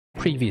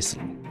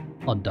Previously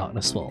on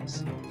Darkness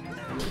Falls.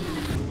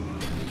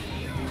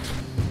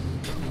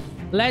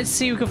 Let's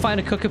see if we can find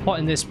a cooking pot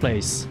in this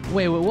place.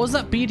 Wait, what was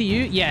that?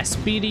 BDU? Yes,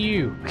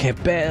 BDU. Okay,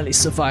 barely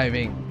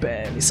surviving.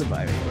 Barely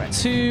surviving. Right,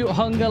 2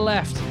 hunger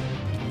left.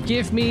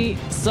 Give me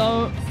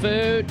some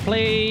food,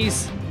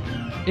 please.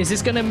 Is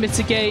this gonna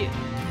mitigate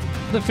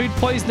the food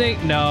poisoning?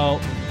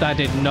 No, that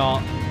did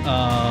not.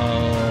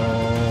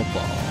 Oh,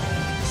 balls.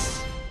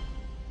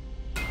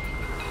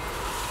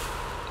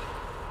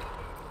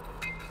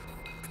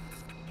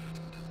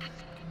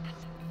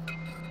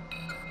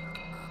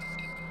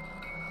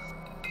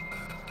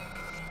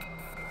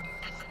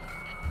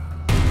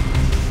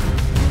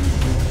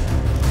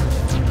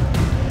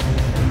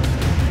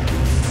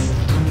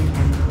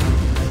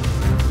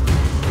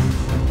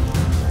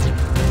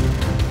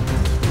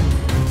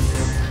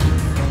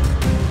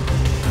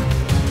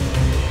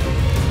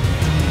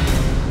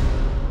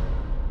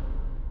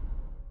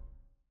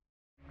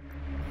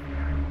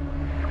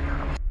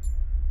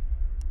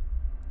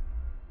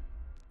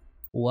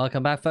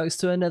 Welcome back, folks,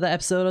 to another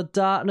episode of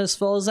Darkness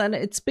Falls, and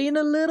it's been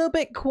a little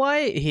bit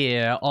quiet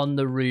here on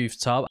the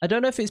rooftop. I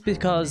don't know if it's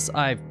because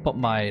I've put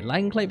my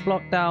line plate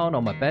block down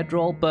on my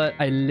bedroll, but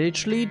I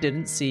literally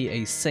didn't see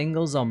a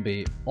single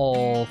zombie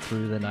all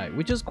through the night,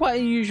 which is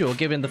quite unusual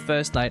given the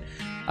first night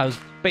I was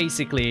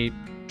basically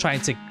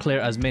trying to clear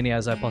as many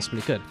as I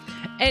possibly could.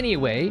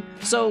 Anyway,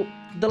 so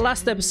the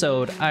last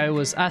episode, I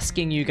was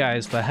asking you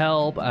guys for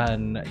help,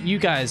 and you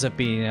guys have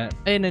been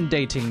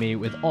inundating me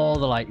with all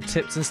the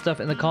tips and stuff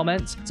in the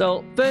comments.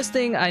 So first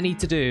thing I need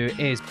to do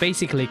is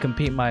basically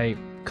complete my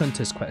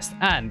Hunter's quest,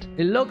 and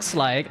it looks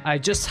like I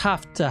just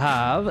have to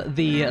have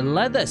the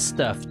leather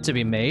stuff to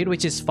be made,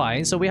 which is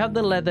fine. So we have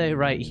the leather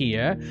right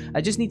here.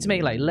 I just need to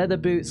make leather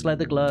boots,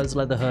 leather gloves,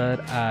 leather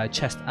hood,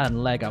 chest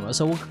and leg armor.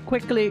 So we'll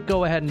quickly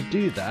go ahead and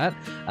do that.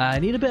 I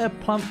need a bit of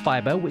plant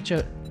fiber, which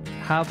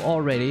have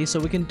already, so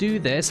we can do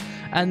this,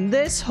 and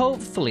this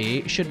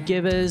hopefully should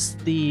give us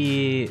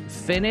the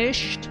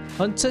finished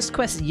Hunter's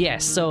quest.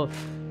 Yes, so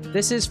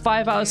this is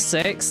 5 out of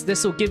 6.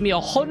 This will give me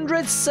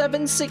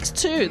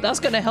 100,762. That's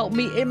going to help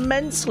me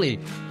immensely.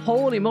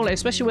 Holy moly,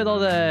 especially with all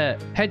the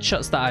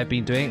headshots that I've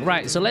been doing.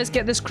 Right, so let's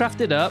get this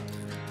crafted up,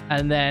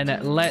 and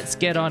then let's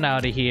get on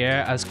out of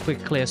here as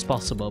quickly as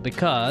possible,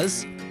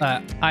 because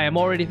I am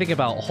already thinking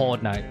about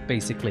Horde Night,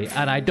 basically,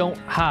 and I don't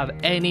have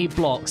any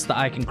blocks that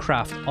I can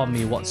craft on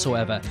me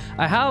whatsoever.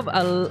 I have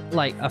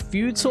a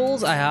few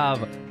tools. I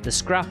have the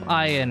scrap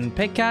iron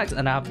pickaxe,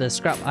 and I have the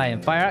scrap iron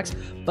fire axe,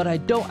 but I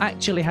don't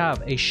actually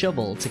have a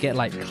shovel to get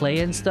clay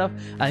and stuff.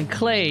 And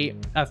clay,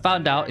 I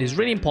found out, is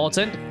really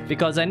important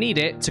because I need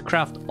it to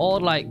craft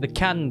all the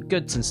canned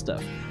goods and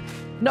stuff.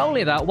 Not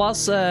only that,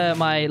 whilst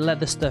my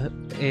leather stuff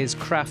is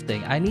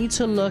crafting, I need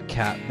to look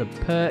at the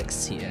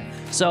perks here.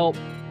 So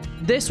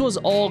this was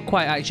all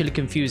quite actually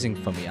confusing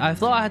for me. I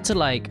thought I had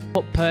to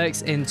put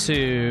perks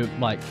into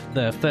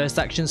the first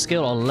action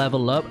skill or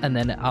level up, and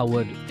then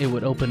it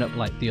would open up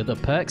the other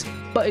perks.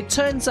 But it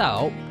turns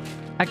out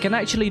I can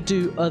actually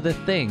do other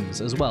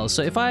things as well.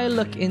 So if I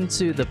look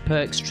into the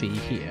perks tree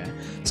here,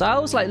 so I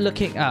was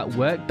looking at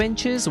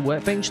workbenches,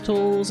 workbench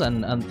tools,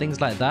 and things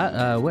like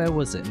that. Where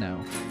was it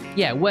now?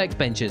 Yeah,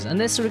 workbenches, and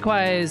this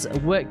requires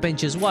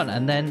workbenches 1,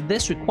 and then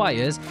this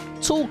requires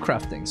tool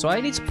crafting. So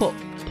I need to put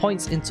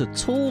points into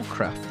tool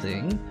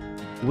crafting,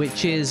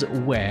 which is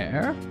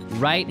where?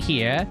 Right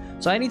here.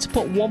 So I need to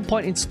put 1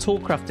 point into tool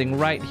crafting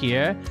right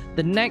here.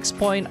 The next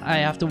point I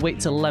have to wait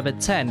till level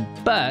 10,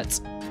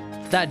 but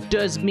that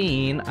does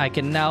mean I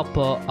can now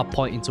put a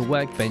point into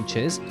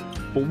workbenches.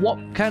 But what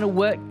kind of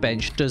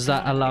workbench does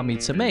that allow me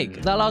to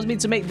make? That allows me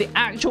to make the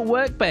actual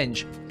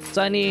workbench.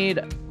 So I need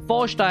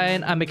forged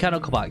iron and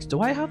mechanical parts. Do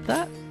I have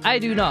that? I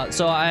do not.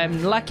 So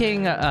I'm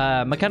lacking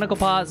mechanical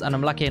parts, and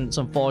I'm lacking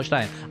some forged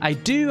iron. I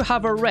do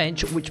have a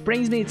wrench, which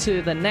brings me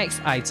to the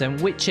next item,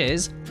 which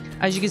is,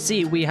 as you can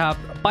see, we have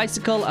a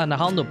bicycle and a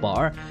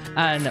handlebar,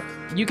 and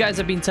you guys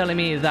have been telling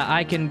me that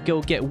I can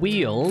go get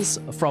wheels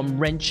from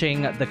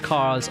wrenching the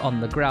cars on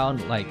the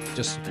ground,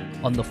 just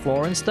on the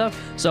floor and stuff.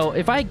 So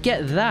if I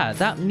get that,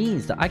 that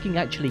means that I can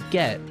actually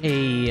get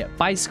a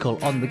bicycle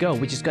on the go,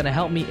 which is going to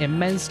help me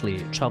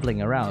immensely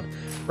traveling around.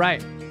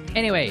 Right.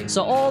 Anyway,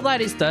 so all that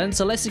is done.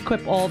 So let's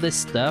equip all this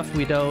stuff.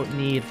 We don't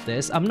need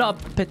this. I'm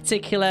not a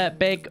particular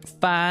big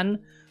fan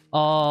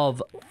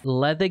of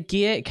leather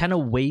gear. It kind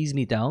of weighs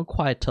me down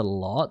quite a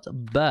lot,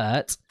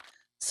 but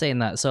saying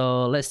that,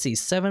 so let's see,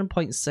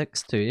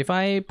 7.62. If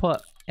I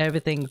put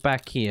everything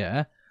back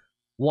here,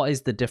 what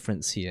is the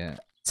difference here?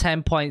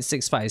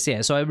 10.65.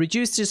 Yeah, so I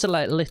reduced just a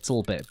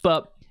little bit,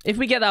 but if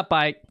we get that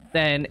bike,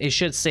 then it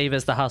should save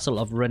us the hassle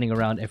of running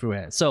around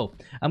everywhere. So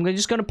I'm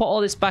just going to put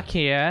all this back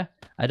here.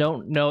 I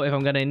don't know if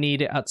I'm going to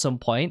need it at some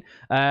point.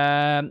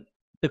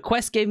 The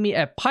quest gave me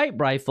a pipe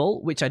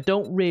rifle, which I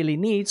don't really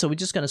need, so we're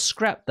just going to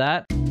scrap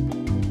that,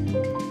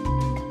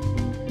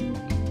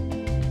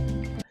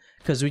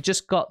 because we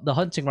just got the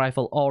hunting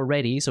rifle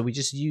already, so we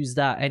just use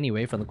that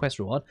anyway from the quest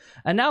reward.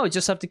 And now we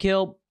just have to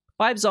kill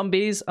 5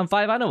 zombies and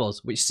 5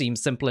 animals, which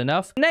seems simple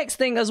enough. Next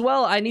thing as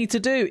well I need to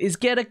do is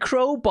get a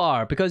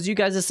crowbar, because you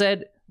guys have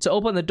said to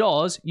open the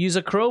doors, use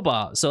a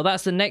crowbar. So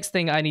that's the next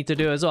thing I need to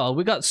do as well.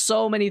 We got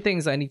so many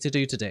things I need to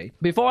do today.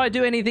 Before I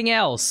do anything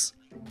else,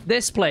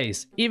 this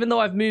place, even though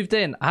I've moved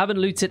in, I haven't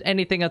looted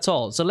anything at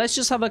all. So let's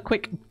just have a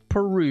quick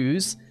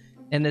peruse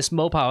in this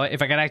Mopower,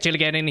 if I can actually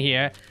get in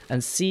here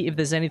and see if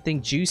there's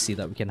anything juicy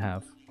that we can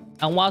have.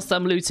 And whilst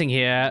I'm looting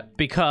here,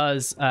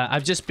 because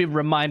I've just been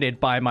reminded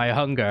by my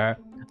hunger,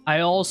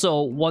 I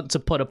also want to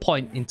put a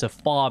point into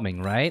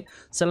farming, right?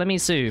 So let me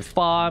see.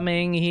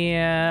 Farming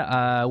here.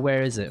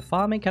 Where is it?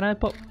 Farming? Can I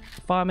put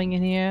farming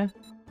in here?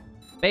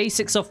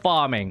 Basics of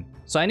farming.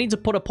 So I need to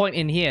put a point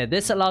in here.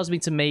 This allows me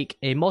to make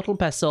a mortal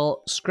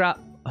pestle,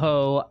 scrap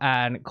hoe,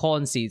 and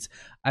corn seeds.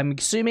 I'm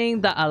assuming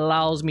that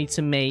allows me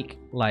to make,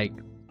 like,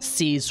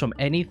 seeds from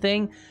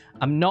anything.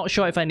 I'm not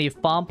sure if I need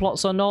farm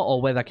plots or not,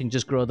 or whether I can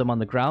just grow them on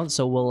the ground,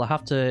 so we'll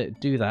have to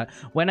do that.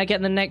 When I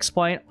get the next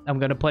point, I'm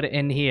going to put it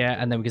in here,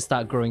 and then we can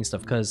start growing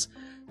stuff, because,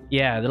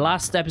 yeah, the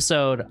last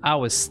episode, I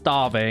was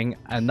starving,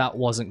 and that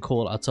wasn't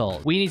cool at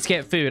all. We need to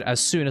get food as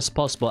soon as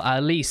possible,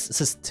 at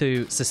least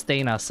to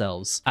sustain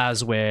ourselves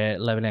as we're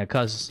leveling up,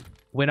 because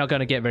we're not going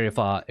to get very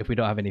far if we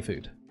don't have any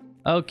food.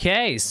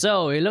 Okay,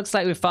 so it looks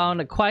like we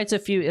found quite a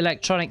few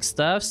electronic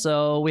stuff.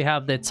 So we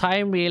have the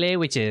time relay,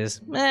 which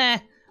is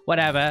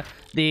whatever.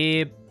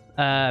 The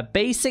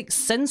basic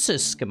sensor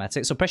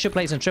schematic, so pressure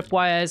plates and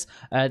tripwires.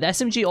 The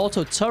SMG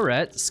auto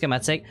turret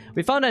schematic.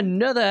 We found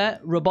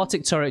another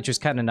robotic turret, which was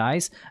kind of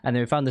nice. And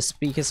then we found the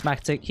speaker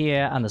schematic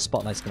here and the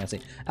spotlight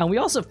schematic. And we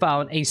also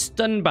found a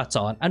stun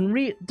baton. And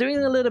doing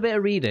a little bit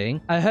of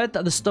reading, I heard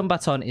that the stun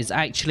baton is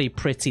actually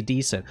pretty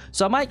decent.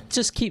 So I might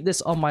just keep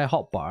this on my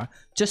hotbar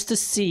just to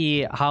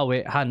see how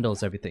it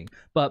handles everything.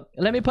 But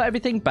let me put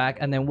everything back,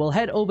 and then we'll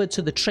head over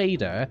to the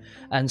trader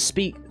and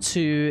speak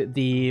to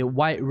the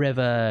White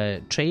River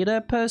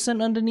trader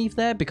person underneath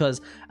there, because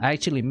I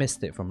actually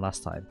missed it from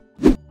last time.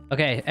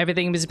 Okay,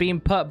 everything is being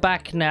put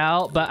back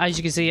now, but as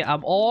you can see,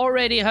 I'm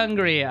already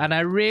hungry, and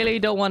I really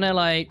don't want to,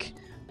 like,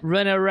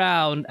 run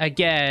around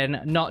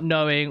again not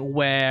knowing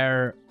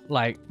where,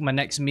 like, my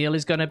next meal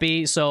is gonna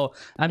be. So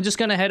I'm just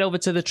gonna head over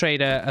to the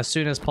trader as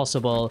soon as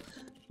possible.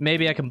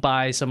 Maybe I can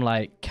buy some,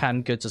 like,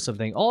 canned goods or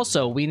something.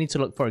 Also, we need to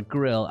look for a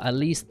grill. At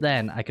least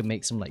then I can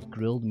make some, like,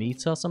 grilled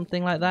meat or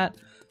something like that.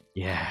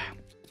 Yeah,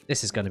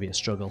 this is going to be a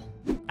struggle.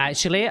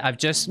 Actually, I've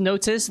just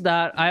noticed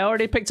that I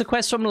already picked a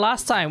quest from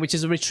last time, which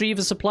is a retrieve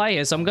a supply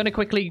here. So I'm going to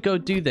quickly go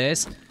do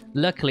this.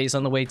 Luckily, it's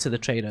on the way to the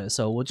trader.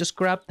 So we'll just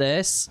grab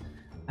this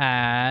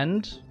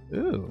and...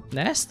 Ooh,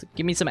 nest.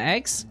 Give me some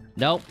eggs.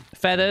 Nope.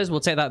 Feathers. We'll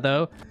take that,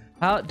 though.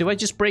 How do I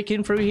just break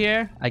in through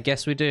here? I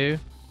guess we do.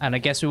 And I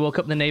guess we woke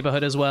up the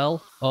neighborhood as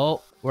well.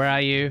 Oh, where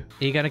are you?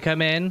 Are you gonna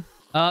come in?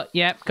 Oh,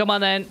 yeah, come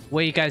on then.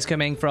 Where are you guys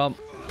coming from?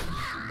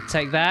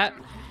 Take that.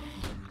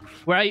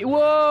 Where are you?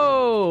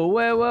 Whoa!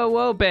 Whoa, whoa,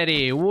 whoa,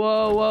 Betty.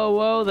 Whoa, whoa,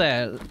 whoa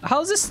there.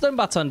 How's this stun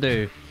baton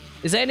do?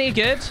 Is it any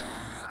good?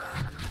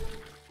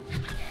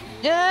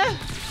 Yeah.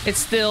 It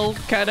still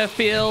kind of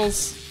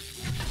feels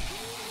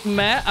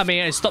meh. I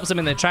mean, it stops them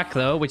in their track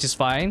though, which is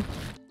fine.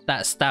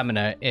 That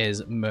stamina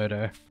is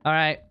murder. All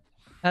right.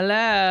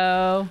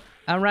 Hello.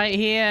 I'm right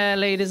here,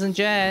 ladies and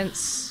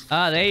gents.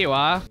 Ah, there you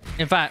are.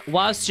 In fact,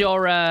 whilst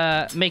you're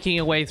making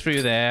your way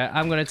through there,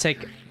 I'm going to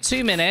take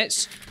 2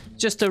 minutes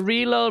just to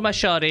reload my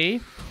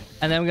shoddy.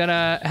 And then I'm going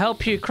to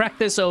help you crack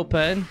this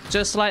open,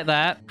 just like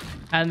that.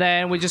 And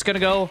then we're just going to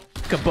go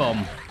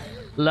kaboom.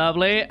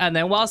 Lovely. And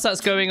then whilst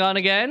that's going on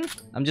again,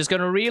 I'm just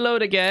going to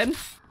reload again.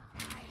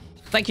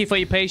 Thank you for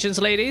your patience,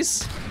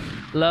 ladies.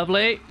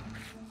 Lovely.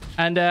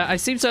 And I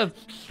seem to have...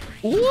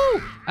 Woo!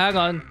 Hang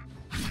on.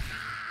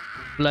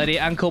 Bloody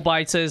ankle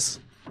biters.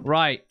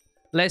 Right.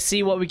 Let's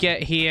see what we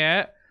get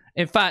here.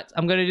 In fact,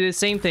 I'm going to do the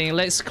same thing.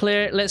 Let's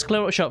clear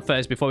up shop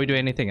first before we do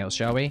anything else,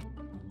 shall we?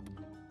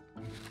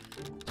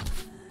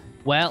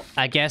 Well,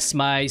 I guess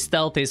my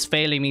stealth is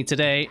failing me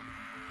today.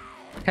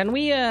 Can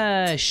we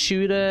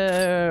shoot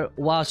her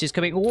while she's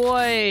coming? Whoa!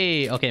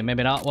 Okay,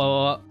 maybe not. Whoa,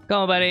 whoa, whoa.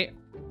 Come on, buddy.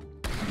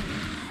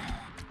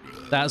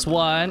 That's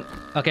one.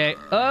 Okay.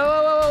 Oh,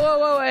 whoa, whoa, whoa,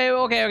 whoa, whoa. Hey,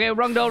 okay, okay.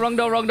 Wrong door, wrong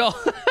door, wrong door.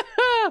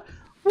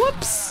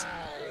 Whoops.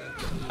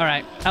 All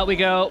right, out we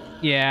go.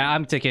 Yeah,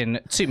 I'm taking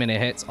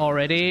 2-minute hits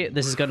already.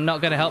 This is not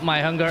going to help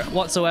my hunger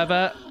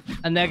whatsoever.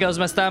 And there goes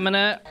my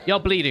stamina. You're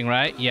bleeding,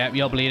 right? Yeah,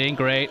 you're bleeding.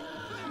 Great.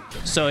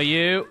 So are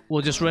you.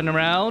 We'll just run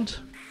around.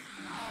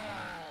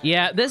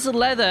 Yeah, this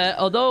leather,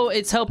 although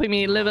it's helping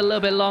me live a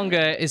little bit longer,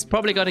 is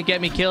probably going to get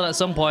me killed at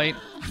some point.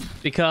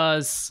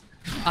 Because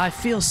I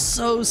feel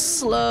so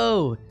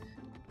slow.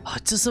 Oh,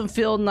 it doesn't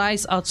feel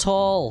nice at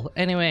all.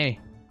 Anyway,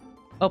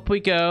 up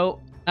we go.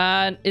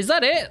 And is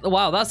that it?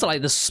 Wow, that's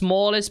like the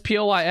smallest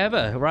pure white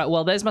ever. Right,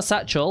 well, there's my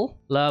satchel.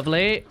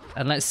 Lovely.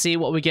 And let's see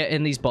what we get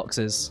in these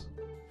boxes.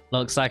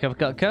 Looks like I've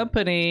got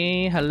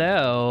company.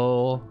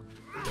 Hello.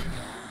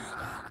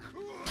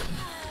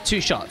 2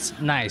 shots.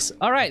 Nice.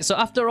 All right, so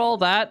after all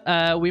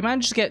that, we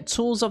managed to get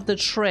tools of the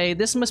trade.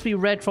 This must be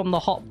read from the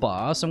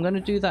hotbar, so I'm going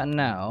to do that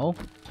now.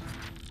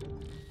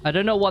 I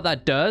don't know what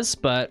that does,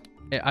 but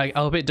I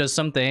hope it does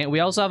something. We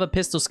also have a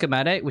pistol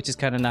schematic, which is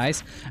kind of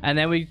nice. And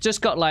then we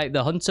just got like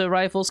the hunter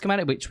rifle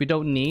schematic, which we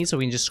don't need. So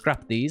we can just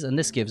scrap these. And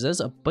this gives us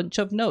a bunch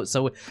of notes.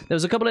 So there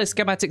was a couple of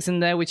schematics in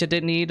there, which I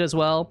didn't need as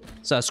well.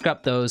 So I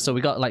scrapped those. So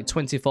we got like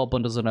 24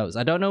 bundles of notes.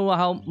 I don't know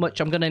how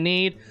much I'm going to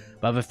need,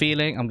 but I have a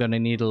feeling I'm going to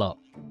need a lot.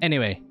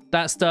 Anyway,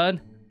 that's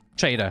done.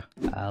 Trader.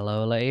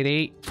 Hello,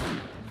 lady.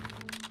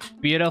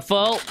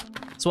 Beautiful.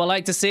 That's what I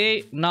like to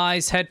see.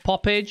 Nice head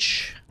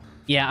poppage.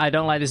 Yeah, I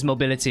don't like this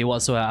mobility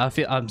whatsoever. I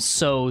feel I'm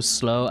so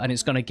slow and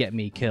it's going to get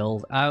me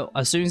killed.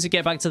 As soon as I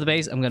get back to the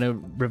base, I'm going to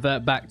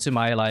revert back to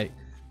my like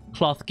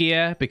cloth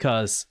gear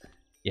because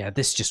yeah,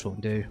 this just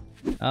won't do.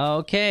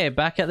 Okay,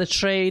 back at the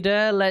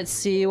trader. Let's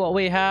see what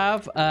we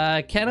have.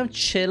 Can of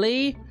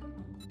chili.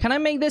 Can I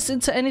make this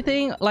into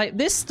anything? Like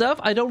this stuff,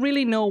 I don't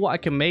really know what I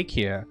can make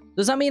here.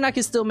 Does that mean I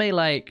can still make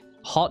like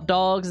hot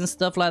dogs and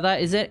stuff like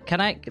that? Is it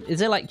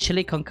like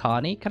chili con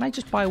carne? Can I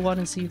just buy one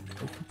and see if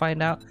I can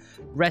find out?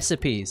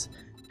 Recipes.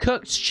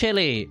 Cooked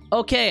chili.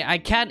 Okay, I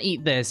can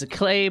eat this. A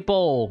clay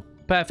bowl.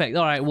 Perfect.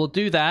 All right, we'll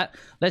do that.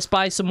 Let's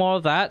buy some more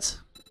of that.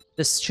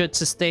 This should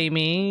sustain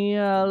me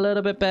a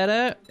little bit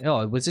better.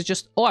 Oh, was it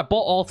just... Oh, I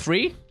bought all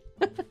 3?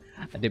 I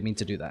didn't mean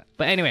to do that.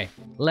 But anyway,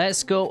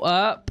 let's go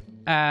up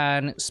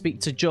and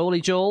speak to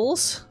Jolie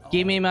Joels.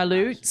 Give me my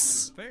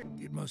loots.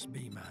 It must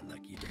be my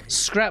lucky day.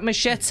 Scrap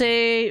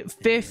machete,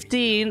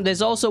 15.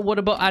 There's also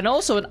water boat and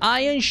also an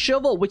iron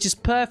shovel, which is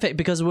perfect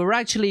because we're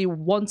actually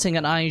wanting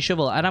an iron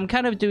shovel. And I'm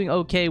kind of doing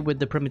okay with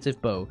the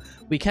primitive bow.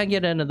 We can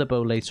get another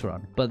bow later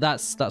on, but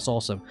that's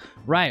awesome.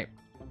 Right.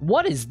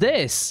 What is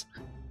this?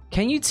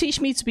 Can you teach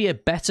me to be a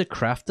better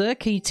crafter?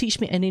 Can you teach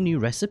me any new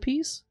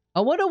recipes?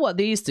 I wonder what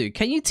these do.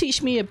 Can you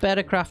teach me a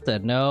better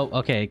crafter? No.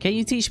 Okay. Can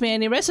you teach me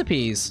any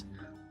recipes?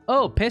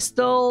 Oh,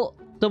 pistol,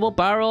 double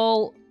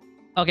barrel.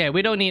 Okay,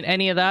 we don't need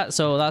any of that,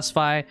 so that's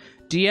fine.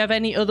 Do you have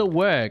any other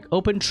work?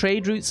 Open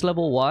trade routes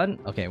level 1.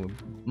 Okay, we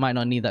might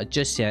not need that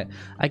just yet.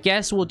 I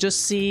guess we'll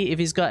just see if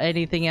he's got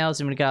anything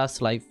else in regards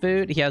to like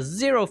food. He has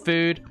 0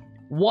 food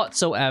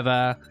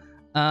whatsoever.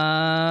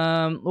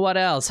 What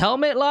else?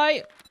 Helmet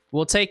light.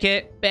 We'll take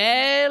it.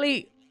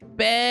 Barely.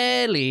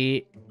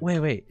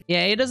 Wait.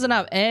 Yeah, he doesn't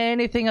have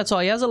anything at all.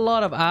 He has a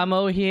lot of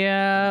ammo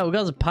here. We've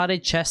got some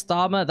padded chest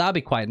armor. That'd be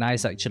quite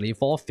nice, actually.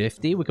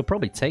 450. We could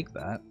probably take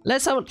that.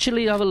 Let's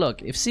actually have a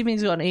look. If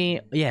Steven's got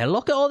any... Yeah,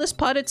 look at all this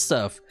padded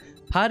stuff.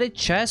 Padded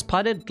chest,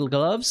 padded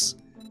gloves.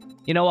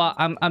 You know what?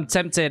 I'm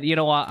tempted. You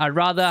know what? I'd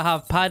rather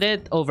have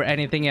padded over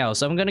anything else.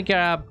 So I'm going to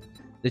grab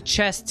the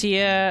chest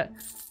here,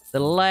 the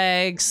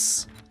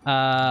legs,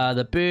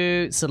 the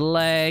boots, the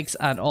legs,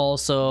 and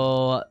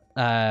also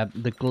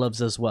the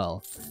gloves as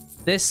well.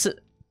 This...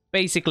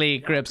 basically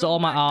grips all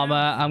my armor.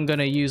 I'm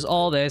gonna use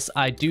all this.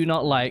 I do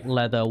not like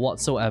leather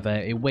whatsoever.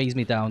 It weighs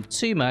me down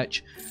too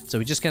much. So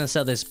we're just gonna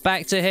sell this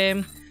back to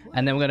him.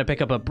 And then we're gonna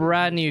pick up a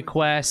brand new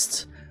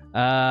quest.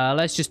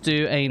 Let's just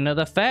do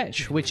another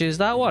fetch, which is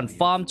that one.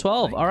 Farm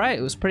 12. Alright,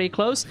 it was pretty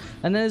close.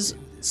 And there's...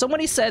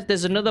 somebody said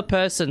there's another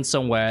person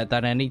somewhere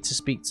that I need to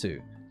speak to.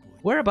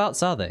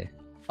 Whereabouts are they?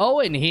 Oh,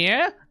 in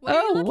here?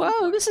 Oh,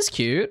 wow, this is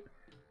cute.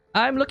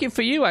 I'm looking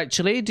for you,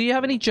 actually. Do you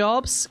have any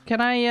jobs? Can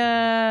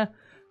I,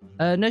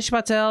 Nurse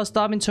Patel,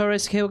 starving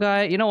tourist, kill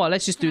guy. You know what?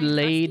 Let's just do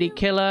lady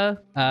killer.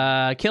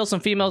 Kill some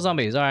female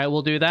zombies. All right,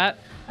 we'll do that.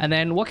 And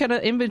then what kind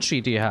of inventory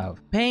do you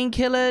have?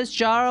 Painkillers,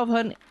 jar of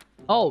honey.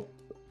 Oh,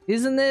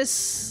 isn't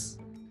this...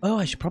 Oh,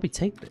 I should probably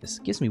take this.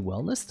 Gives me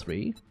wellness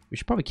 3. We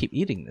should probably keep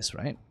eating this,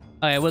 right?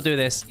 All right, we'll do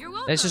this.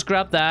 Let's just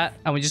grab that,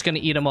 and we're just gonna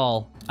eat them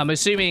all. I'm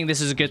assuming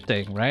this is a good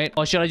thing, right?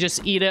 Or should I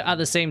just eat it at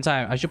the same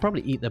time? I should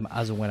probably eat them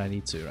as and when I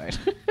need to, right?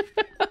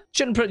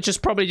 Shouldn't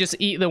probably just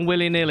eat them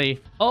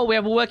willy-nilly. Oh, we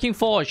have a working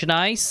forge.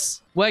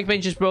 Nice.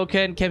 Workbench is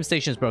broken. Chem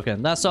station's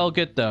broken. That's all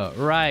good, though.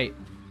 Right.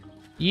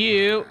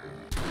 You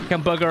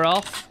can bugger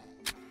off.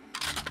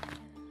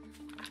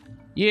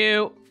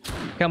 You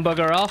can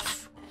bugger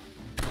off.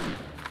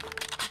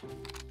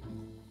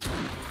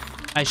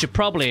 I should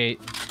probably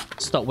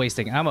stop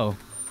wasting ammo,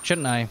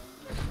 shouldn't I?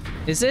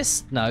 Is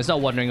this? No, it's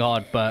not Wandering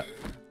Horde, but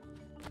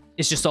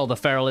it's just all the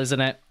feral, isn't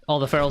it? All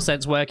the feral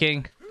scents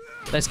working.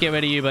 Let's get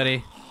rid of you,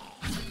 buddy.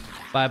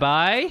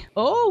 Bye-bye.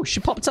 Oh, she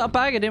popped out a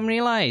bag. I didn't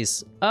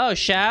realize. Oh,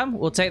 sham.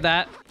 We'll take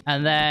that.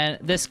 And then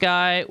this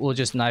guy will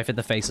just knife in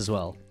the face as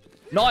well.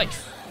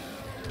 Knife.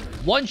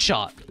 One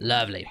shot.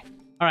 Lovely.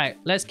 All right,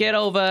 let's get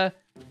over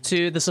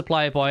to the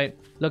supply point.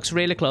 Looks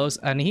really close.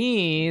 And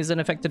he's an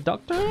infected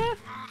doctor.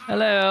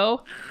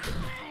 Hello.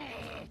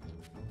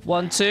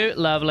 1, 2.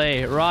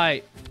 Lovely.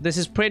 Right. This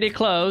is pretty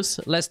close.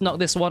 Let's knock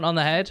this one on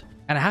the head.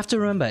 And I have to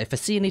remember, if I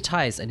see any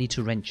ties, I need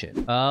to wrench it.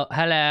 Oh,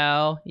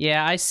 hello.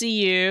 Yeah, I see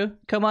you.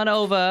 Come on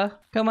over.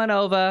 Come on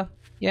over.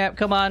 Yeah,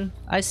 come on.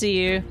 I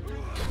see you.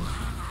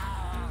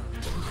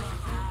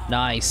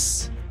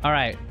 Nice. All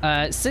right.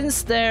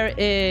 Since there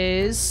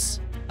is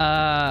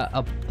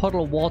a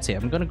puddle of water,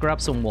 I'm going to grab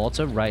some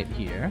water right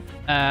here.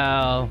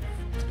 Oh.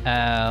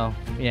 Oh.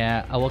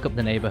 Yeah, I woke up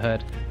the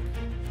neighborhood.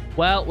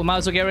 Well, we might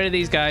as well get rid of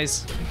these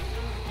guys.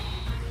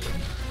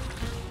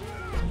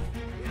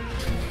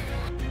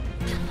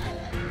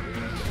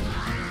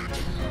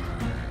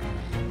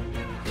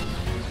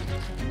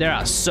 There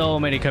are so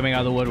many coming out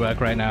of the woodwork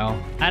right now.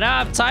 I don't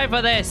have time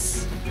for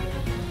this.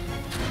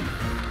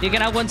 You can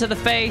have one to the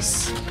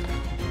face.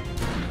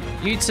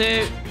 You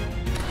too.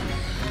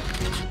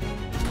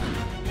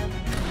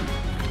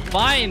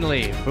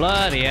 Finally.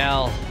 Bloody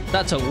hell.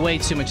 That took way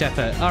too much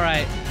effort. All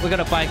right. We're going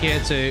to fight here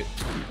too.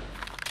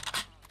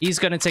 He's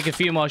going to take a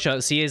few more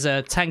shots. He is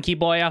a tanky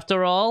boy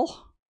after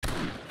all.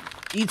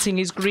 Eating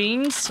his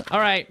greens.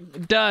 All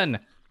right. Done.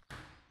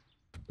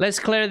 Let's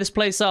clear this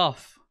place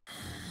off.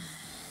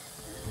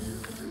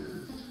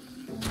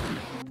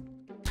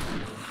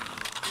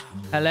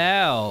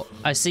 Hello.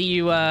 I see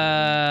you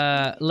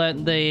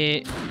learned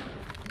the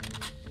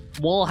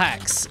wall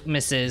hacks,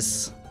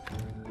 missus.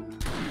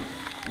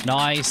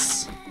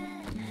 Nice.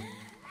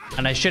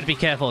 And I should be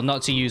careful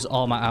not to use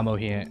all my ammo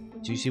here.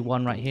 Do you see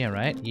one right here,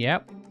 right?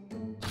 Yep.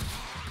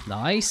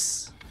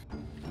 Nice.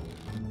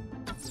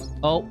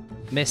 Oh,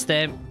 missed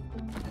him.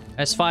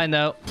 That's fine,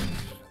 though.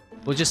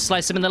 We'll just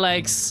slice him in the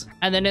legs.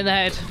 And then in the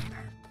head.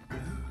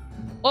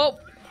 Oh!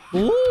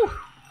 Ooh!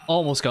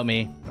 Almost got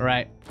me. All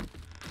right.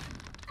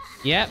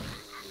 Yep.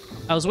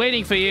 I was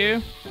waiting for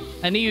you.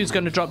 I knew you was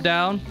going to drop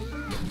down.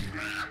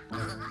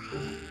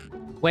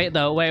 Wait,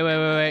 though. Wait.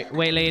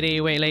 Wait,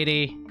 lady. Wait,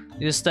 lady.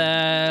 Just,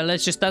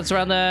 let's just dance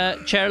around the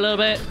chair a little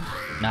bit.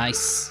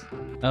 Nice.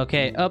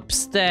 Okay,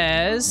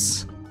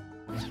 upstairs.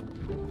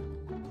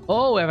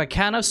 Oh, we have a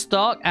can of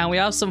stock and we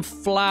have some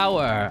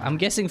flour. I'm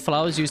guessing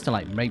flour is used to,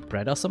 like, make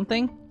bread or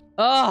something.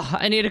 Oh,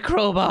 I need a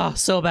crowbar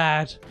so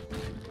bad.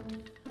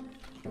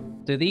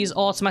 Do these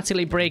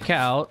automatically break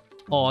out?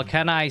 Or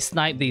can I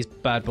snipe these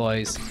bad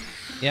boys?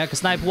 Yeah, I can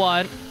snipe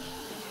one.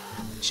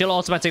 She'll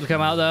automatically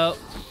come out, though.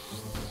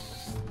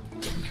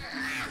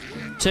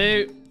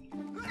 2,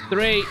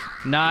 3.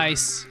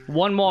 Nice.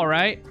 One more,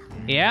 right?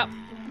 Yep.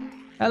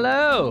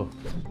 Hello.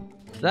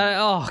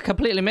 Oh,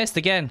 completely missed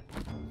again.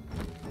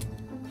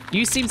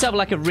 You seem to have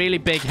like a really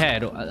big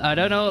head. I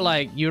don't know,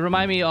 like, you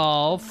remind me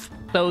of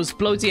those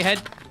bloaty head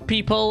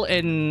people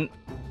in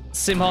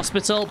Sim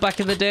Hospital back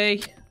in the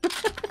day.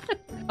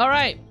 All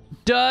right,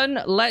 done.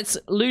 Let's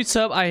loot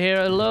up. I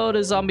hear a load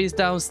of zombies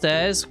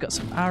downstairs. Got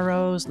some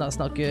arrows. That's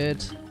not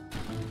good.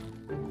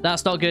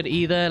 That's not good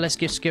either. Let's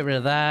just get rid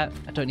of that.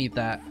 I don't need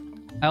that.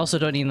 I also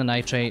don't need the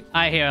nitrate.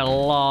 I hear a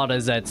lot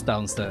of Zeds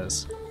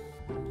downstairs.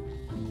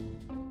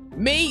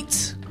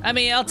 Meat! I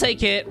mean, I'll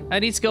take it. I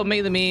need to go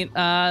make the meat.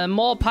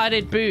 More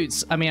padded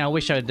boots. I mean, I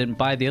wish I didn't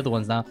buy the other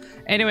ones now.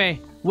 Anyway,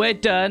 we're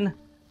done.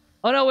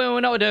 Oh, no, we're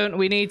not done.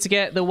 We need to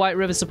get the White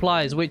River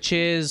supplies, which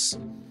is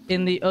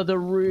in the other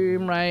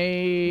room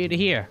right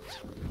here.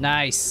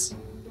 Nice.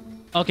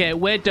 Okay,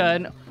 we're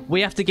done.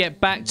 We have to get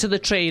back to the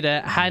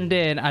trader, hand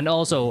in, and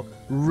also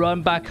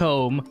run back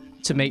home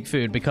to make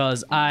food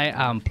because I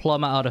am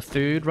plumb out of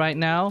food right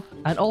now.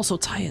 And also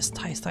tires.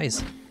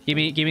 Give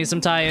me some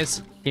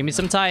tires. Give me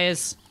some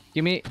tires.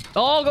 Give me...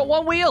 Oh, got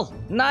one wheel.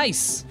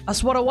 Nice.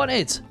 That's what I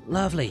wanted.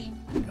 Lovely.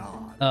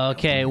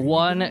 Okay,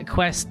 one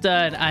quest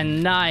done.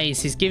 And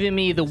nice. He's giving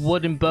me the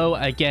wooden boat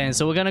again.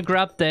 So we're going to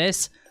grab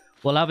this.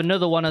 We'll have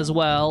another one as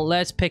well.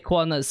 Let's pick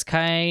one that's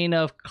kind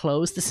of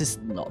close. This is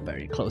not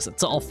very close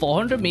at all.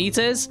 400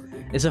 meters.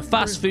 It's a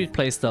fast food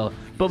place, though.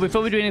 But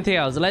before we do anything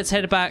else, let's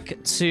head back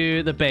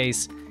to the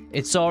base.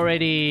 It's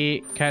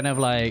already kind of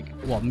like,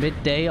 what,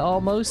 midday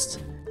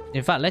almost?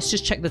 In fact, let's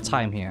just check the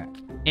time here.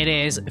 It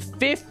is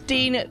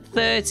 15:30,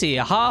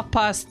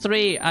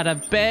 3:30, and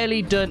I've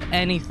barely done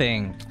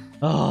anything.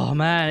 Oh,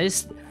 man.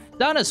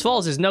 Darkness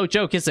Falls is no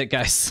joke, is it,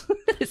 guys?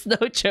 It's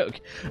no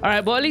joke. All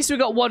right, but at least we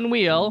got one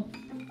wheel.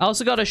 I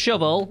also got a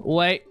shovel.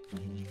 Wait.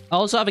 I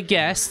also have a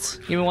guest.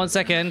 Give me 1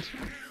 second.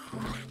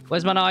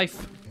 Where's my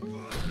knife?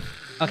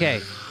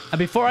 Okay. And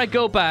before I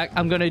go back,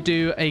 I'm going to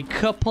do a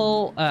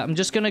couple... I'm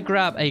just going to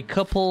grab a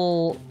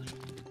couple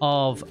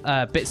of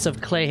bits of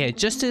clay here.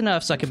 Just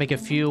enough so I can make a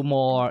few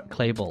more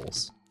clay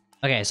balls.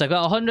 Okay, so I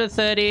got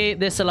 130.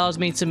 This allows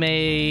me to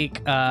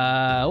make...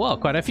 well,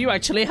 quite a few,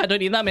 actually. I don't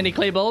need that many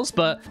clay balls,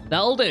 but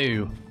that'll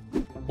do.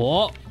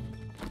 What?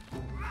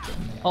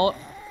 Oh,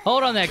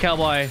 hold on there,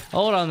 cowboy.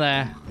 Hold on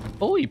there.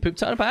 Oh, you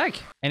pooped out a bag.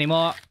 Any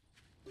more?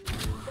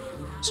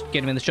 Just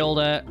get him in the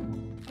shoulder.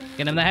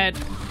 Get him in the head.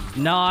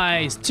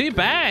 Nice. 2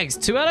 bags.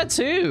 2 out of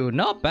 2.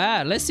 Not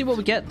bad. Let's see what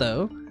we get,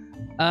 though.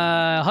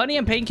 Honey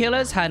and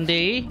painkillers.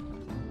 Handy.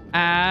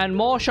 And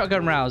more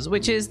shotgun rounds,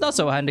 which is not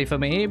so handy for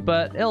me,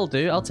 but it'll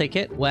do. I'll take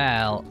it.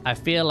 Well, I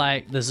feel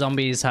like the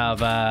zombies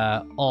have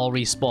all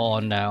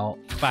respawned now.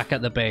 Back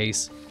at the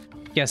base.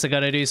 Guess I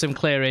gotta do some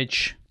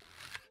clearage.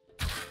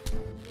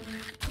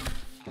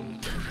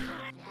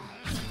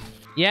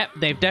 Yep,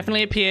 they've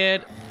definitely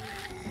appeared.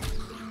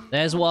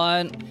 There's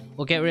one.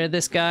 We'll get rid of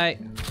this guy.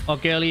 Or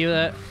girl, you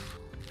there.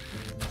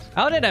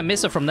 How did I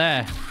miss her from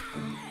there?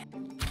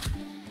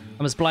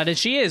 I'm as blind as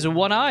she is with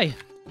one eye.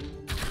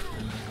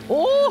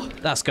 Oh,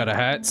 that's gotta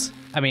hurt.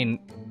 I mean,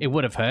 it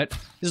would have hurt.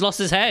 He's lost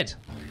his head.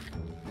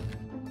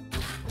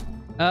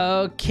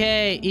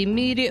 Okay,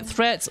 immediate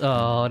threats.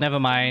 Oh, never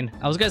mind.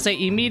 I was gonna say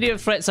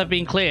immediate threats have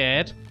been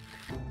cleared.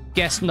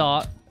 Guess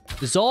not.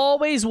 There's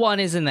always one,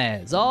 isn't there?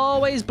 There's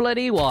always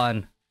bloody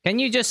one. Can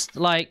you just,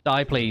 like,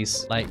 die,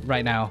 please? Like,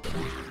 right now.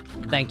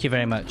 Thank you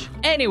very much.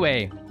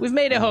 Anyway, we've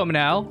made it home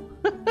now.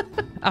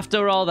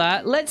 After all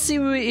that, let's see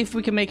if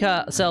we can make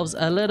ourselves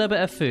a little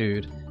bit of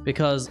food.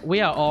 Because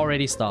we are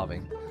already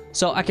starving.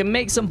 So I can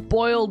make some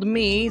boiled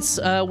meats.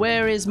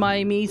 Where is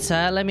my meat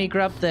at? Let me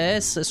grab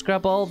this. Let's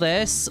grab all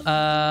this.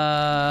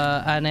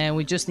 And then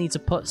we just need to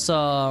put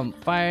some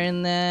fire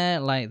in there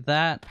like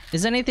that.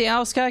 Is there anything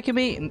else I can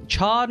make?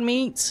 Charred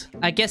meat?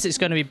 I guess it's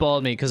going to be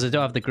boiled meat because I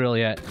don't have the grill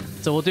yet.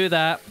 So we'll do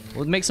that.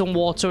 We'll make some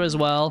water as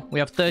well. We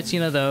have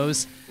 13 of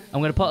those. I'm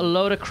going to put a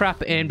load of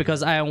crap in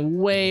because I am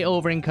way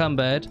over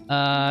encumbered.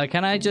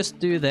 Can I just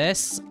do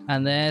this?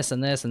 And this,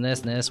 and this, and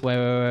this, and this.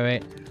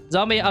 Wait.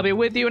 Zombie, I'll be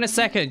with you in a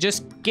second.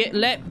 Just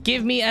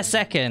give me a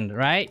second,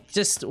 right?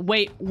 Just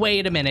wait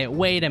a minute.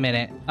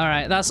 All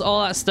right, that's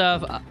all that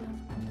stuff.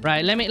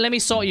 Right, let me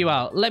sort you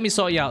out. Let me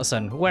sort you out,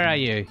 son. Where are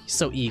you? You're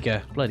so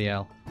eager. Bloody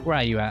hell. Where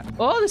are you at?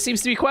 Oh, there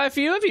seems to be quite a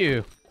few of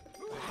you.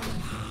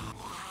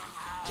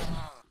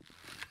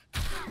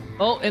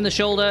 Oh, in the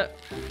shoulder.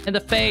 In the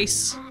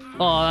face.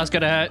 Oh, that's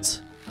gonna hurt.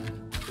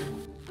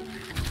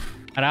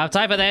 I don't have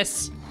time for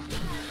this.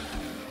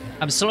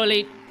 I'm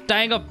slowly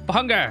dying of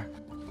hunger.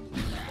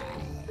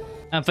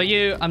 And for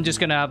you, I'm just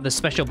gonna have the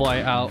special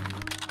boy out.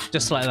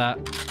 Just like that.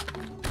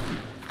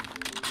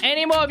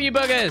 Any more of you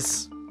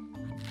buggers?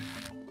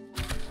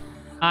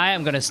 I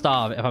am gonna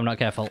starve if I'm not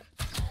careful.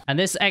 And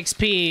this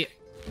XP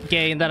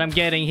gain that I'm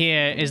getting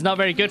here is not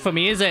very good for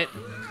me, is it?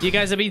 You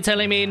guys have been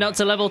telling me not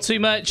to level too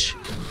much.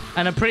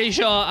 And I'm pretty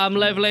sure I'm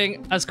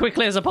leveling as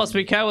quickly as I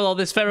possibly can with all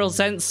this feral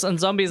scents and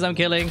zombies I'm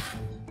killing.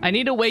 I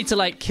need a way to,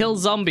 like, kill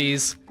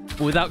zombies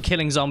without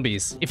killing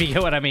zombies, if you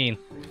get what I mean.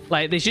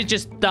 Like, they should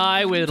just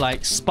die with,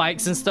 like,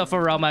 spikes and stuff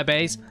around my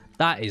base.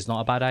 That is not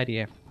a bad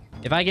idea.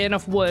 If I get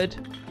enough wood,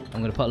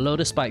 I'm going to put a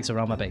load of spikes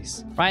around my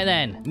base. Right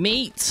then,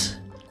 meat.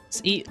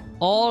 Let's eat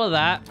all of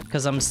that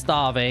because I'm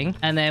starving.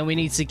 And then we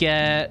need to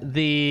get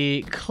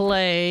the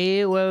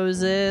clay. Where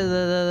was it?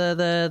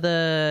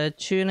 The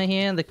tuna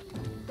here.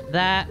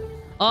 That.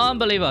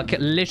 Unbelievable.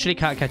 Literally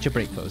can't catch a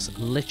break, folks.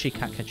 Literally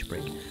can't catch a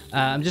break.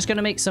 I'm just going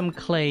to make some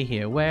clay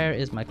here. Where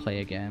is my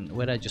clay again?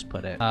 Where did I just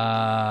put it?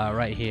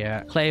 Right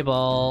here. Clay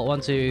ball.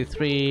 1, 2,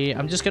 3.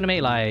 I'm just going to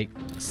make like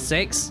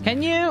 6.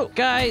 Can you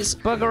guys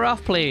bugger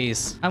off,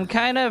 please? I'm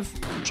kind of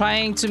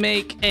trying to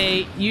make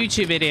a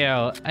YouTube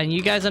video and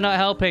you guys are not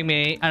helping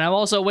me. And I'm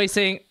also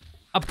wasting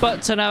a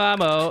butt ton of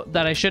ammo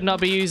that I should not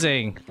be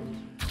using.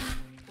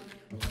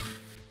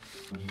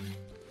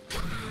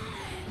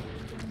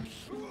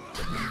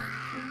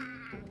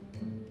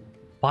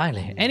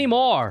 Finally. Any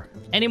more?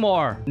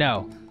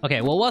 No.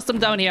 Okay, well, whilst I'm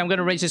down here, I'm going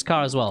to raise this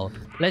car as well.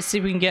 Let's see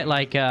if we can get,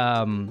 like,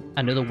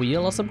 another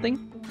wheel or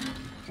something.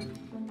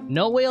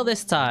 No wheel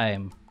this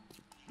time.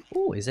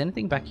 Oh, is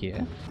anything back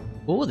here?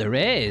 Oh, there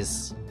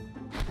is.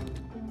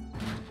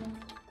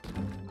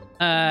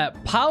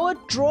 Power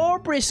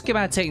drawbridge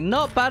schematic.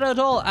 Not bad at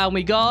all. And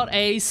we got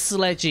a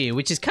sledgy,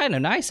 which is kind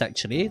of nice,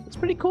 actually. That's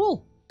pretty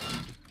cool.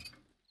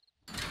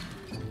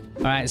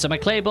 All right, so my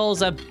clay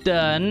balls are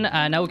done.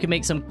 Now we can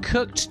make some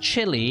cooked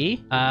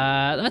chili.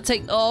 That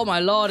take, oh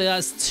my lord,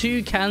 that's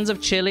 2 cans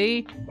of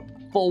chili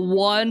for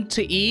 1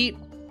 to eat.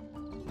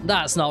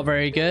 That's not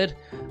very good.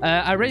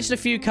 I raised a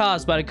few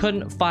cars, but I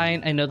couldn't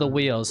find another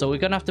wheel. So we're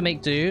gonna have to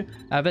make do.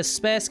 I have a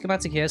spare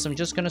schematic here, so I'm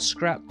just gonna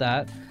scrap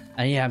that.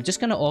 And yeah, I'm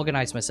just gonna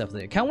organize myself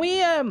there. Can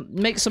we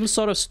make some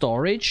sort of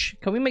storage?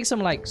 Can we make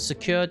some like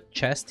secure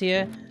chest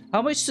here?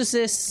 How much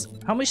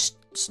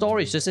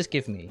storage does this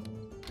give me?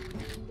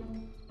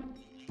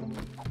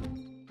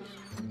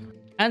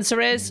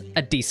 Answer is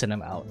a decent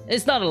amount.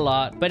 It's not a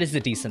lot, but it's a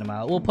decent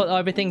amount. We'll put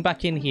everything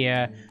back in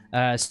here.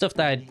 Stuff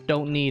that I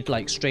don't need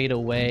like straight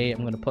away.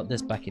 I'm going to put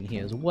this back in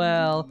here as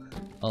well.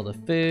 All the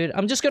food.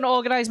 I'm just going to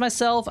organize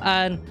myself,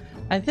 and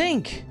I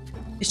think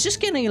it's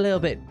just getting a little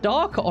bit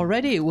dark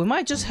already. We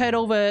might just head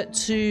over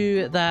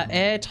to that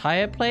air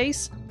tire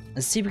place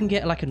and see if we can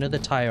get like another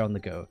tire on the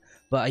go.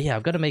 But yeah,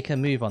 I've got to make a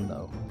move on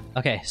though.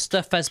 Okay,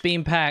 stuff has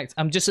been packed.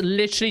 I'm just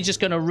literally just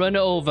going to run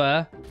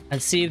over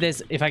and see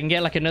if I can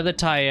get like another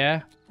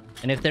tire.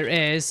 And if there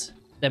is,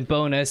 then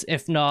bonus.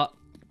 If not,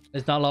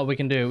 there's not a lot we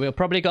can do. We've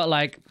probably got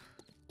like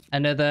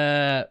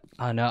another,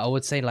 I don't know, I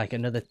would say like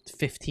another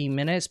 15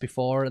 minutes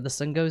before the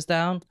sun goes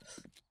down.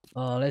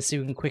 Oh, let's see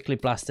if we can quickly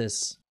blast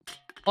this.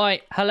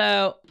 Oi,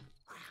 hello.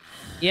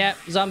 Yeah,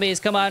 zombies,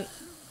 come on.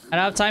 I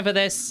don't have time for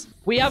this.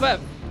 We have a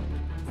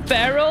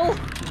feral?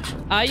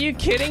 Are you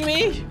kidding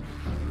me?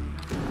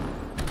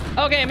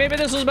 Okay, maybe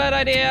this was a bad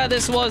idea.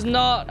 This was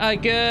not a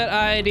good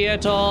idea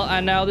at all.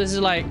 And now this is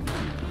like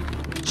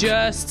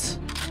just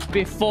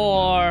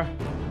before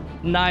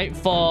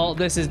nightfall.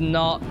 This is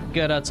not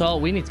good at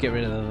all. We need to get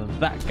rid of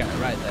that guy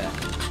right there.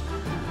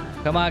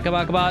 Come on, come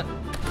on, come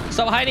on.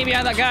 Stop hiding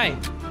behind that guy.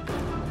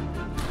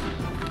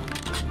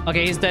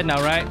 Okay, he's dead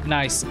now, right?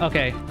 Nice.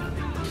 Okay.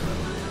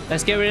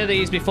 Let's get rid of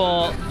these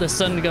before the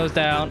sun goes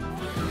down,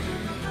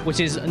 which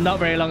is not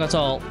very long at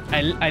all.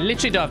 I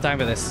literally don't have time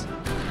for this.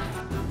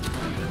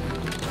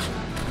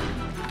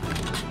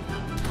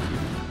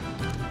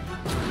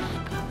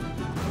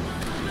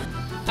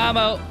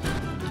 Ammo.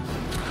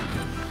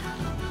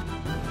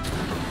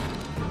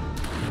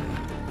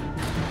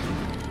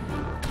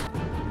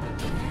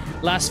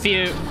 Last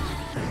few.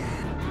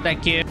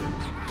 Thank you.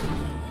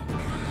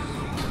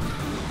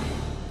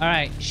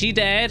 Alright, she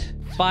dead.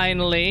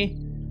 Finally.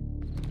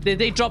 Did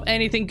they drop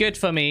anything good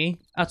for me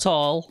at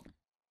all?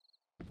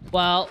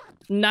 Well,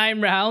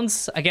 9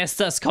 rounds. I guess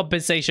that's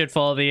compensation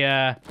for the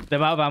amount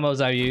of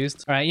ammos I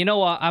used. Alright, you know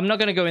what? I'm not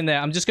going to go in there.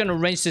 I'm just going to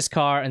wrench this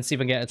car and see if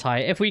I can get a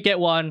tire. If we get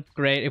one,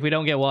 great. If we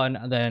don't get one,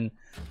 then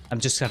I'm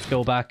just going to have to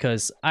go back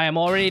because I am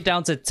already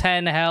down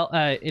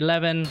to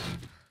 11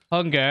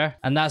 hunger.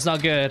 And that's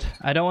not good.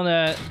 I don't want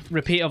to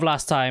repeat of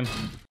last time.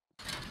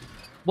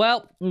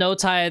 Well, no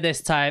tire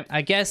this time.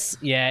 I guess,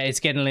 yeah, it's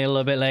getting a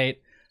little bit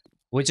late.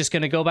 We're just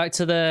going to go back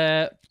to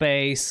the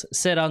base,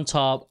 sit on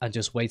top, and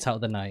just wait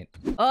out the night.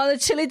 Oh, the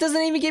chili doesn't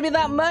even give me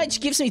that much.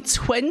 It gives me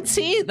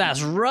 20?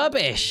 That's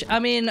rubbish. I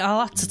mean,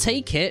 I'll have to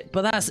take it,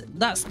 but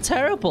that's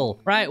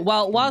terrible. Right,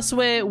 well, whilst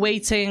we're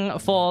waiting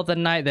for the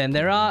night then,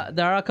 there are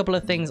a couple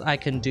of things I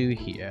can do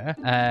here.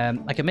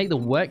 I can make the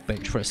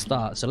workbench for a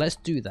start, so let's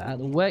do that.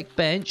 The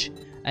workbench,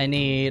 I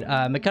need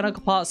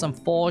mechanical parts and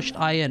forged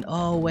iron.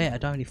 Oh, wait, I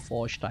don't need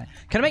forged iron.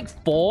 Can I make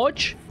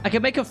forge? I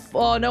can make a...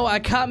 Oh, no, I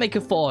can't make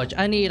a forge.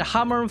 I need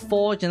hammer and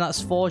forge, and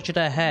that's forged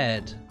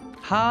ahead.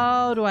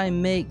 How do I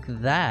make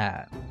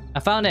that? I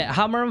found it.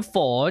 Hammer and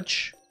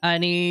forge. I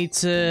need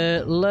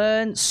to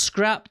learn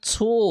scrap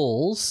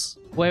tools.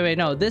 Wait,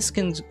 no. This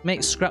can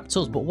make scrap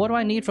tools, but what do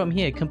I need from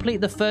here?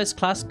 Complete the first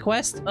class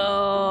quest?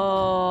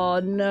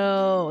 Oh,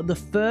 no. The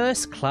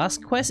first class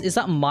quest? Is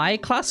that my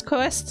class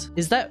quest?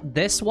 Is that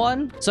this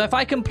one? So if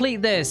I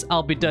complete this,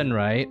 I'll be done,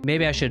 right?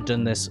 Maybe I should have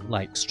done this,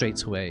 like,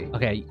 straight away.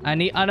 Okay,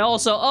 and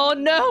also, oh,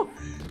 no!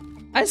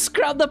 I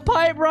scrapped the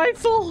pipe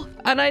rifle!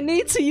 And I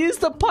need to use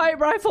the pipe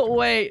rifle!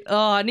 Wait,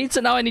 oh, I need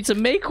to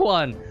make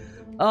one!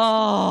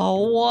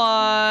 Oh,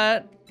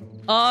 what?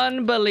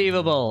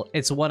 Unbelievable.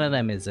 It's one of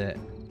them, is it?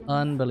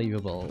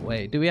 Unbelievable.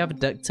 Wait, do we have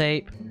duct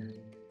tape?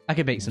 I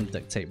could make some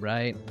duct tape,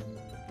 right?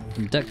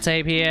 Some duct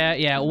tape here.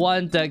 Yeah,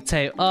 1 duct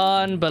tape.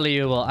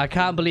 Unbelievable. I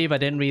can't believe I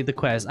didn't read the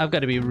quest. I've got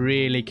to be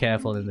really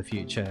careful in the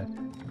future.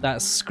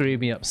 That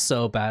screwed me up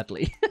so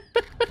badly.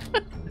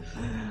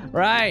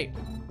 Right.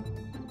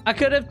 I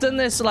could have done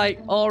this, like,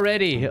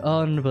 already.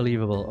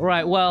 Unbelievable.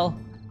 Right, well,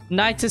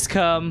 night has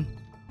come.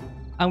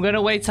 I'm going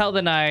to wait out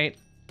the night.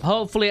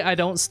 Hopefully I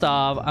don't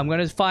starve. I'm going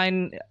to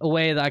find a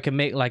way that I can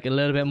make like a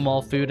little bit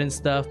more food and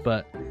stuff.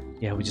 But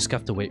yeah, we just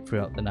have to wait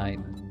throughout the night.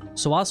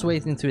 So whilst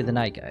waiting through the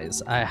night,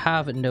 guys, I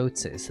have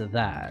noticed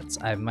that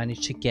I've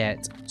managed to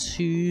get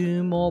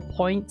 2 more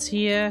points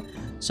here.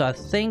 So I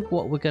think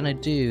what we're going to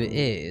do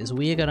is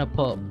we're going to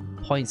put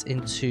points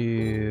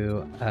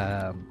into,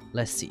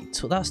 let's see,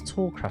 that's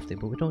tool crafting,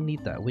 but we don't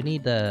need that. We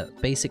need the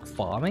basic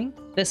farming.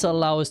 This will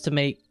allow us to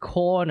make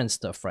corn and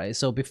stuff, right?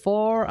 So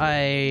before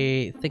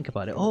I think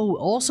about it, oh,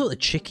 also a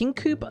chicken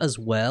coop as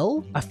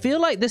well. I feel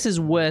like this is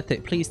worth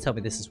it. Please tell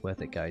me this is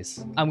worth it,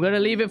 guys. I'm going to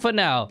leave it for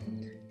now.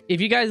 If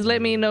you guys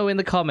let me know in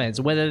the comments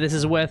whether this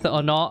is worth it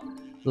or not,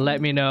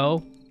 let me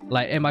know.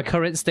 Like, in my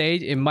current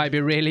stage, it might be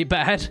really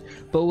bad,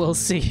 but we'll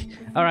see.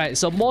 All right,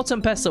 so mortar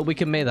and pestle, we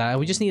can make that.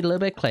 We just need a little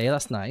bit of clay.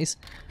 That's nice.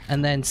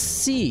 And then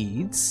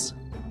seeds.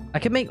 I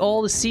can make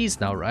all the seeds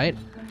now, right?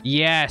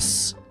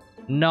 Yes.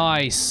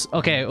 Nice.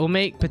 Okay, we'll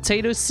make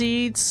potato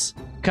seeds.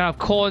 Can have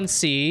corn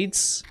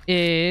seeds.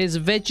 Is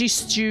veggie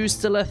stew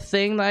still a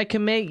thing that I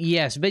can make?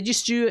 Yes, veggie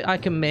stew I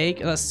can make.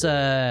 That's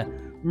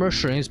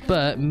mushrooms,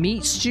 but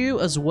meat stew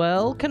as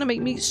well. Can I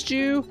make meat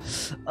stew?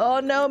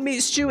 Oh no, meat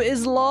stew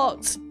is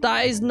locked.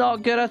 That is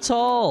not good at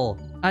all.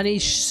 I need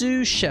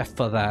sous chef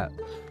for that.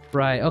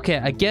 Right, okay,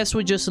 I guess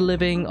we're just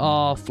living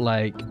off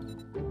like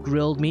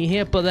grilled meat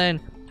here, but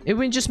then if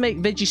we just make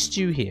veggie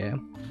stew here,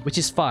 which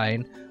is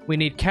fine, we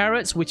need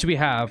carrots, which we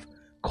have,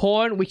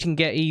 corn we can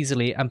get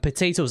easily, and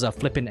potatoes are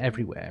flipping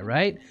everywhere,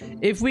 right?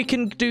 If we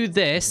can do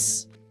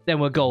this, then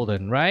we're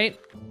golden, right?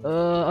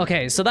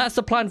 Okay, so that's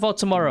the plan for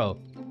tomorrow.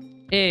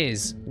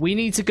 Is we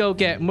need to go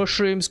get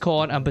mushrooms,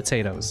 corn, and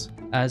potatoes.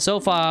 And so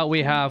far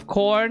we have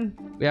corn,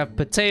 we have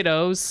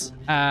potatoes,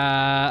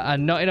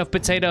 and not enough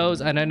potatoes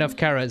and not enough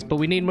carrots, but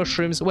we need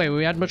mushrooms. Wait,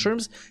 we had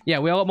mushrooms? Yeah,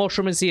 we got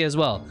mushrooms here as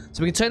well.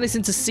 So we can turn this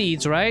into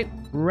seeds, right?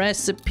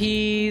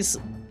 Recipes.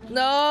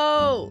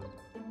 No!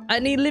 I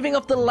need living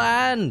off the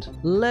land.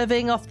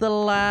 Living off the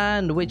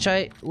land, which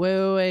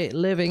wait,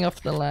 living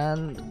off the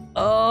land.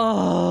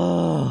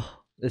 Oh,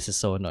 this is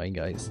so annoying,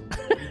 guys.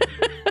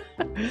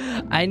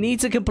 I need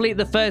to complete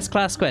the first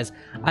class quest.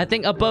 I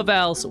think above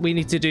else, we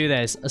need to do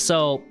this.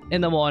 So, in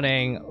the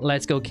morning,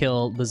 let's go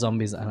kill the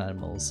zombies and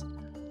animals.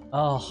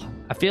 Oh,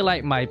 I feel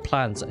like my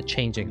plans are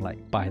changing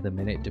like by the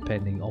minute,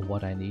 depending on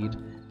what I need.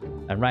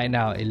 And right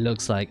now, it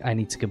looks like I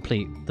need to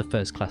complete the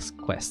first class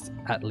quest,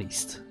 at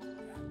least.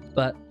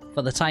 But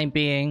for the time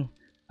being,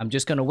 I'm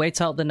just going to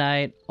wait out the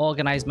night,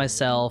 organize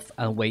myself,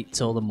 and wait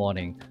till the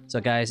morning. So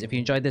guys, if you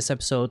enjoyed this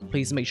episode,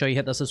 please make sure you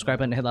hit that subscribe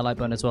button and hit that like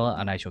button as well,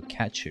 and I shall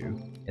catch you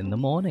in the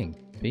morning.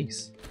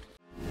 Peace.